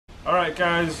Alright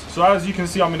guys, so as you can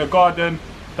see I'm in the garden.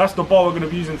 That's the bar we're going to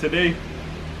be using today.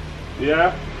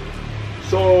 Yeah.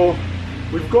 So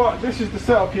we've got, this is the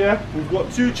setup here. We've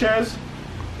got 2 chairs.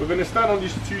 We're going to stand on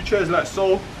these 2 chairs like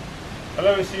so. And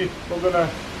let me see, we're going to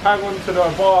hang on to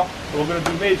the bar. We're going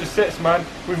to do major sets, man.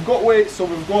 We've got weights, so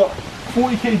we've got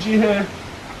 40 kg here.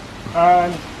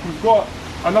 And we've got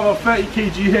another 30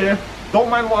 kg here. Don't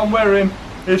mind what I'm wearing.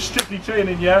 It's strictly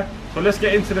training, yeah? So let's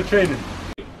get into the training.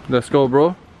 Let's go,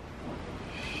 bro.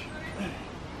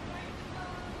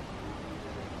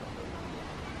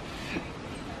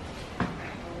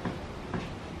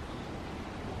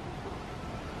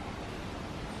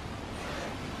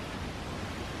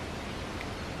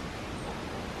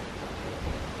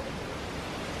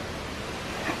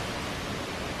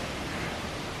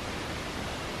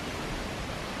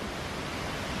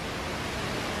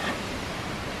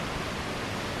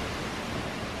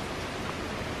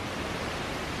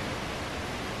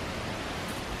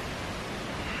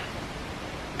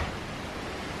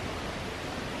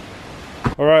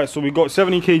 Alright, so we got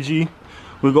 70 kg,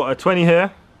 we got a 20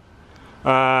 here,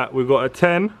 we got a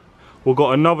 10, we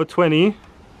got another 20,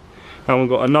 and we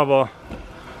got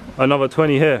another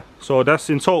 20 here. So that's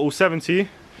in total 70,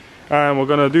 and we're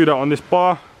gonna do that on this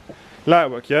bar, light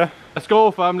work, yeah? Let's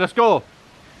go, fam, let's go.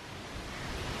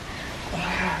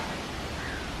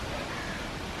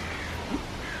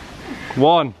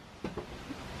 One,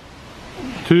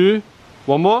 2,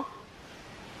 one more.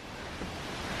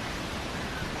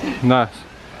 Nice.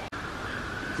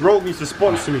 Broke needs to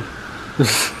sponsor me.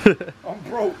 I'm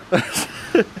broke.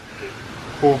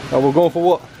 Cool. We're going for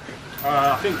what?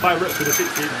 I think 5 reps with the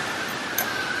 60.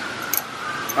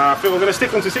 I think we're going to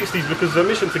stick on to 60s because the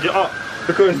mission to get up.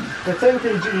 Because the 10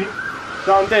 kg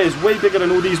down there is way bigger than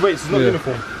all these weights. It's not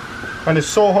uniform. And it's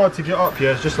so hard to get up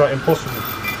here, it's just like impossible.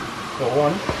 So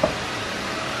 1.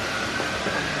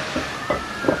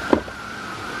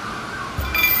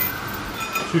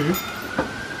 2.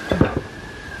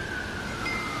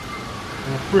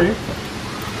 3.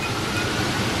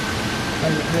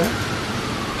 And here.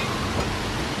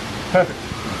 Perfect.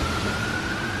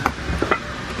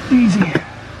 Easy.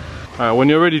 Alright, when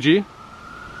you're ready, G.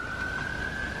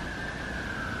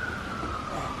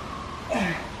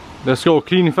 Let's go,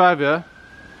 clean 5, yeah?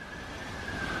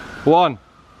 1,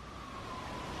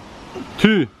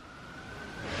 2,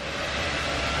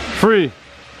 3.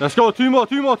 Let's go, 2 more,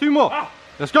 2 more, 2 more.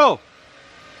 Let's go.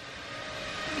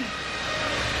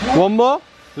 1 more.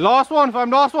 Last one, fam,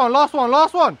 last one, last one,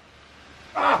 last one.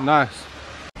 Nice.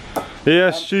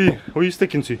 Yes, G, what are you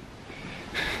sticking to?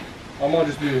 I might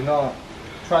just do now.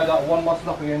 Try that one muscle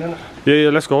up again, innit? Yeah,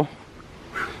 let's go.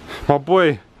 My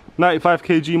boy, 95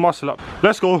 kg muscle up.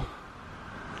 Let's go.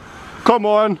 Come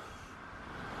on.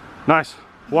 Nice.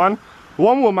 1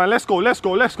 more, man. Let's go, let's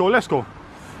go, let's go, let's go.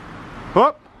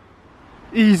 Up.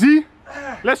 Easy.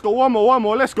 Let's go, one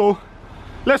more, let's go.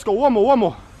 Let's go, one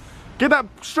more. Get that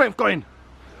strength going.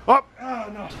 Up.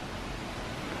 No.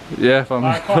 Yeah, fam.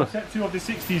 I can't set 2 of the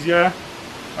 60s, yeah.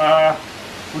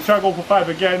 We'll try to go for 5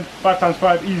 again. 5 times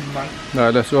 5, easy, man.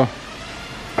 Alright, let's go.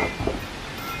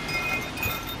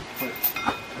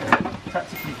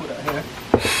 Tactically put that here.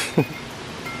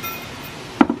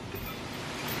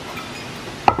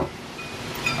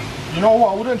 You know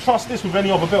what? I wouldn't trust this with any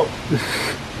other belt.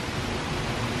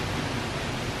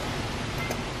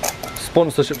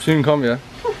 Sponsorship soon come, yeah?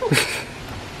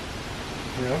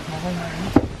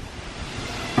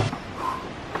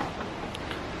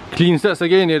 Clean sets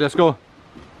again here, let's go.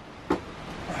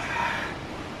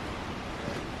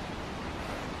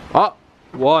 Up,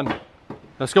 1.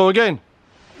 Let's go again.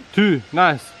 2,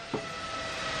 nice.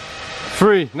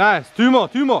 3, nice. 2 more,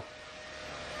 2 more.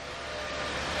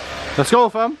 Let's go,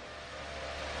 fam.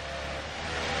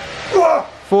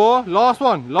 4, last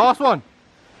one, last one.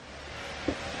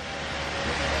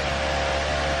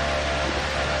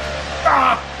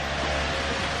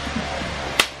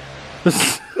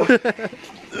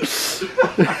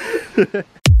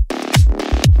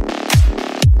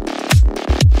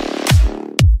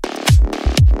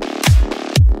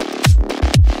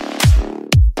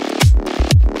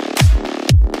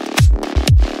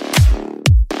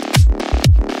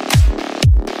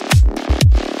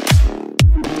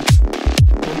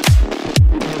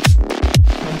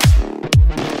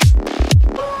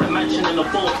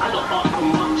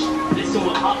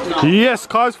 Yes,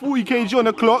 cars 40 kg on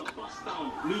the clock.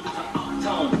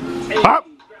 Up.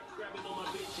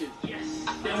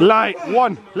 Light.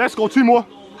 1. Let's go. 2 more.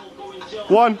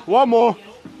 1 more.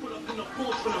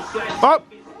 Up.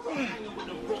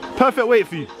 Perfect weight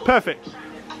for you. Perfect.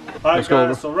 Alright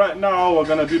guys, so right now we're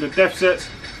gonna do the depth sets.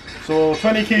 So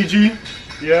 20 kg.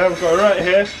 Yeah, we've got it right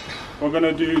here. We're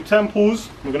gonna do 10 pulls.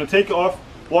 We're gonna take it off,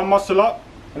 one muscle up,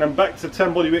 and then back to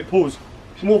 10 bodyweight pulls.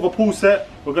 It's more of a pull set.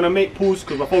 We're gonna make pulls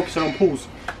because we're focusing on pulls.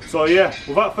 So yeah,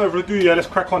 without further ado, yeah, let's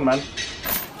crack on, man.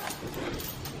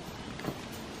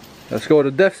 Let's go with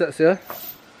the def sets, yeah?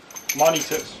 Money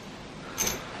tips.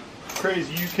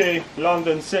 Crazy UK,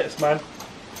 London sets, man.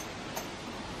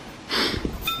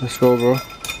 Let's go, bro.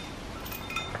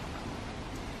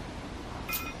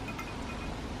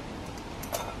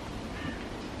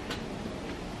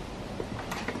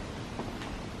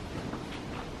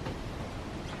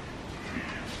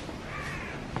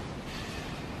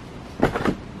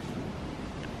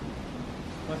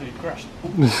 He crashed.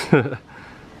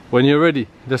 When you're ready,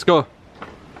 let's go.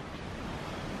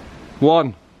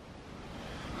 1,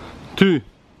 2,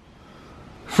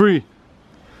 3,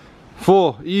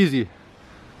 4, easy.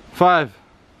 5,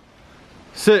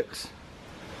 6,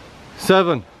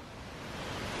 7,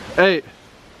 8,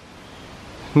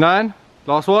 9,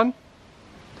 last one,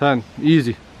 10,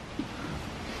 easy.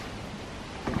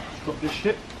 Drop this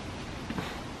shit.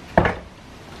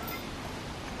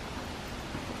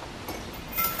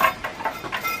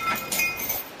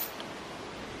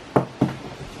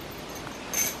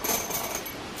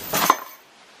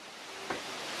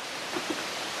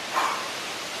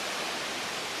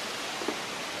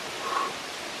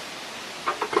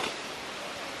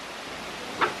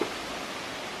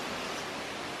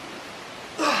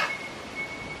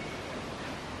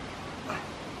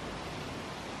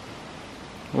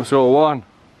 Let's go. 1,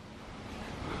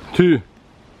 2,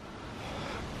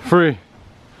 3,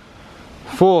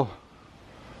 4,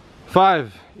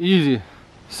 5, easy.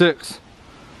 6,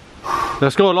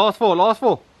 let's go. Last 4, last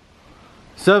 4.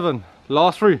 7,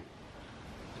 last 3.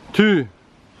 2,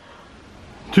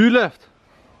 2 left.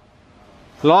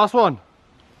 Last one.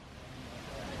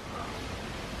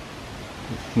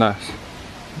 Nice.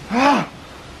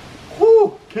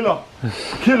 Woo! Killer.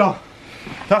 Killer.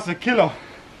 That's a killer.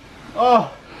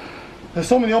 Oh, there's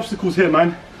so many obstacles here,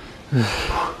 man.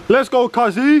 Let's go,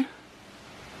 Kazi.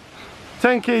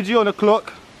 10 kg on the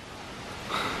clock.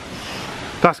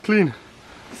 That's clean.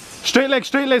 Straight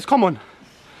legs, come on.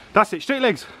 That's it, straight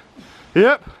legs.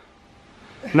 Yep.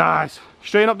 Nice.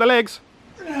 Straighten up the legs.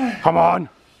 Come on.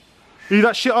 Eat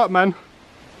that shit up, man.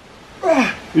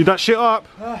 Eat that shit up.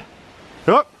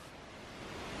 Up.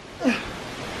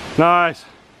 Nice.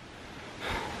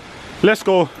 Let's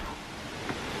go.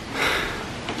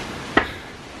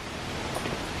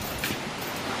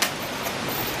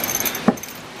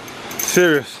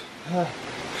 Serious.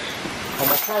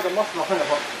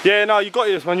 Yeah, no, you got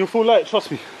this, man. You'll feel light,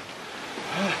 trust me.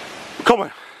 Come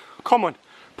on, come on.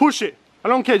 Push it. I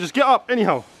don't care, just get up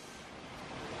anyhow.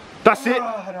 That's it.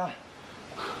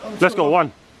 Let's go.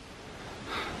 1,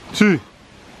 2,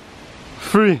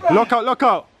 3. Lock out, lock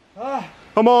out.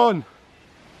 Come on.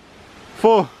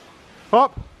 4.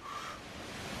 Up.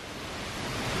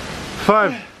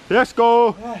 5. Let's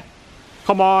go.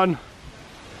 Come on.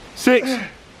 6.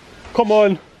 Come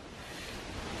on.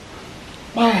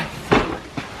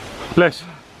 Bless.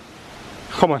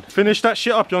 Come on. Finish that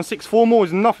shit up. You're on 6. 4 more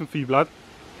is nothing for you, blood.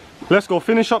 Let's go.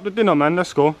 Finish up the dinner, man.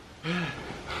 Let's go.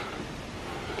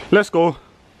 Let's go.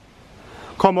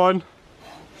 Come on.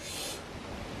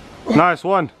 Nice.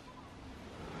 1,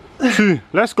 2.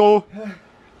 Let's go.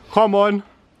 Come on.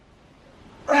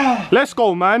 Let's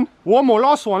go, man. One more.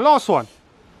 Last one. Last one.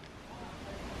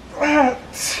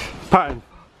 Pattern.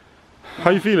 How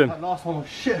you feeling? That last one was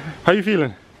shit. How you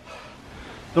feeling?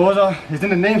 Those are, it's in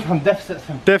the names from def sets.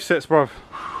 Def sets, bruv.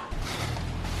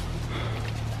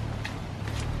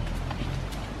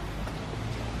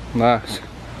 Nice.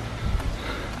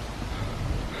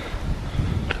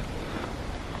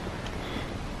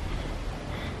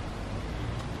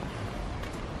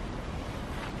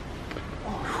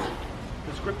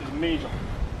 This grip is major.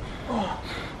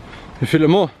 You feel it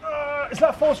more? It's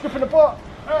like false grip in the butt.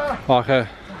 Okay.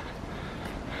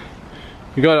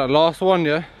 You got that last one,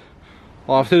 yeah?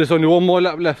 After there's only one more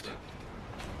lap left.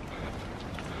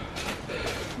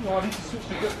 No, I need to switch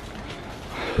the grip.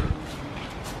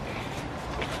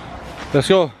 Let's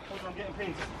go. Hold on, I'm getting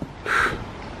pains.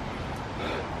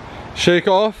 Shake it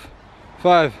off.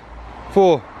 5,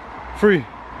 4, 3,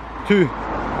 2,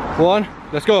 1.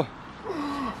 Let's go.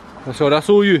 Let's go. That's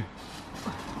all you.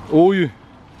 All you.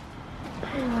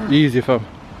 Easy, fam.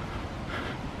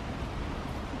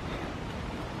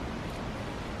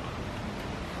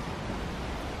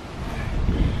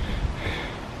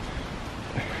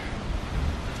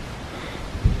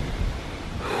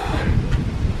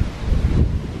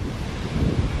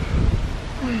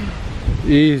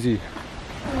 Easy.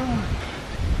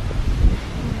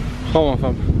 Come on,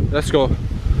 fam. Let's go.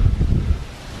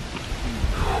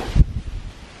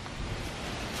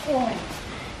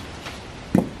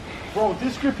 Bro,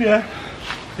 this grip here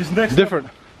is next different.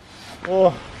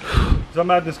 Oh, it's a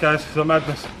madness, guys. It's a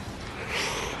madness.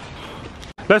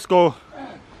 Let's go.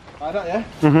 Like that, yeah?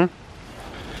 Mm-hmm.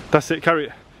 That's it, carry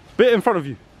it. Bit in front of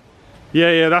you.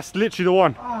 Yeah, yeah, that's literally the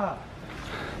one. Ah.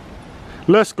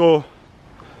 Let's go.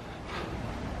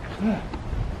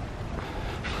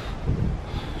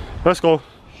 Let's go.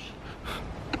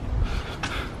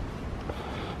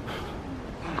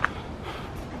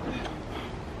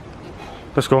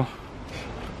 Let's go.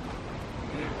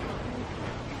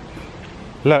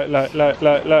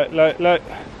 Light.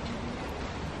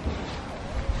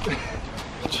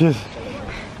 Cheers.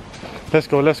 Let's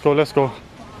go.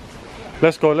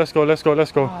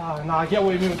 Ah, no, I get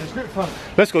what you mean with this grip, fam.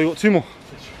 Let's go, you got 2 more.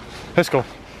 Let's go.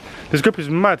 This grip is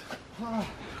mad.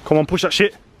 Come on, push that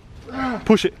shit.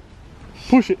 Push it.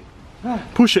 Push it.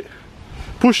 Push it.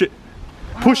 Push it.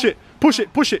 Push it. Push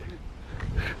it. Push it.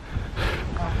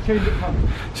 Change it, fam.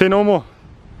 Say no more.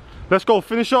 Let's go,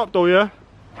 finish up though, yeah?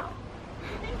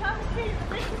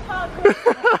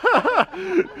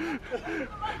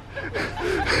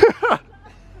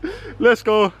 Let's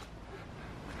go.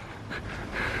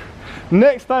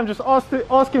 Next time, just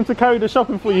ask him to carry the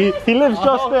shopping for you. He lives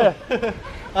just there.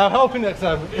 I'm helping next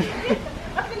time.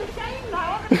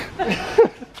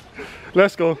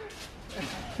 Let's go.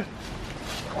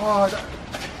 Oh,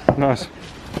 Nice.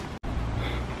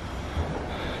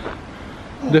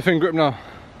 different grip now.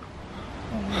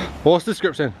 What's this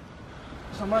grip saying?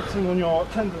 It's a mad thing on your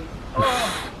tendon.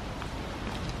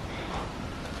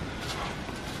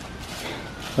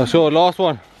 Let's go, last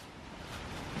one.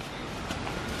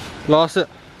 Last it.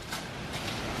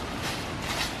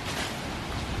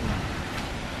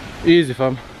 Easy,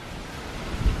 fam.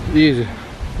 Easy.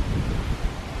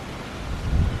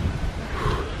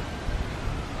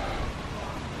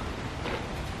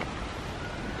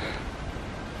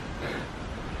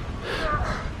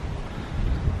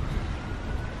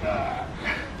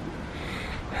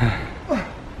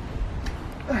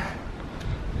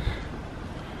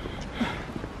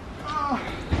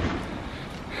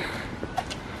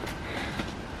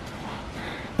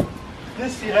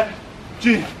 This, yeah,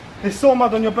 gee, it's so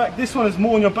mad on your back. This one is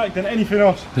more on your back than anything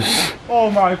else.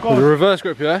 Oh my god. The reverse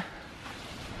grip, yeah?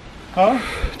 Huh?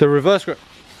 The reverse grip.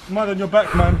 Mad on your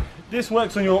back, man. This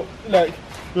works on your, like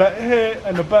here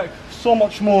and the back so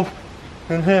much more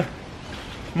than here.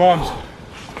 Moms.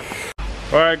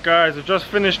 Alright guys, I've just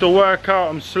finished the workout.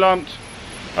 I'm slumped.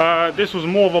 This was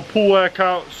more of a pull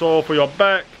workout, so for your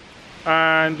back.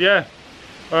 And yeah,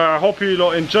 I hope you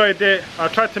lot enjoyed it. I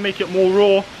tried to make it more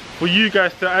raw for you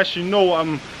guys to actually know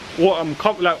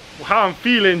how I'm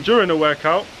feeling during the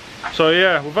workout. So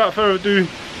yeah, without further ado,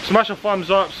 smash a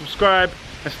thumbs up, subscribe,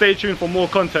 and stay tuned for more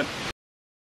content.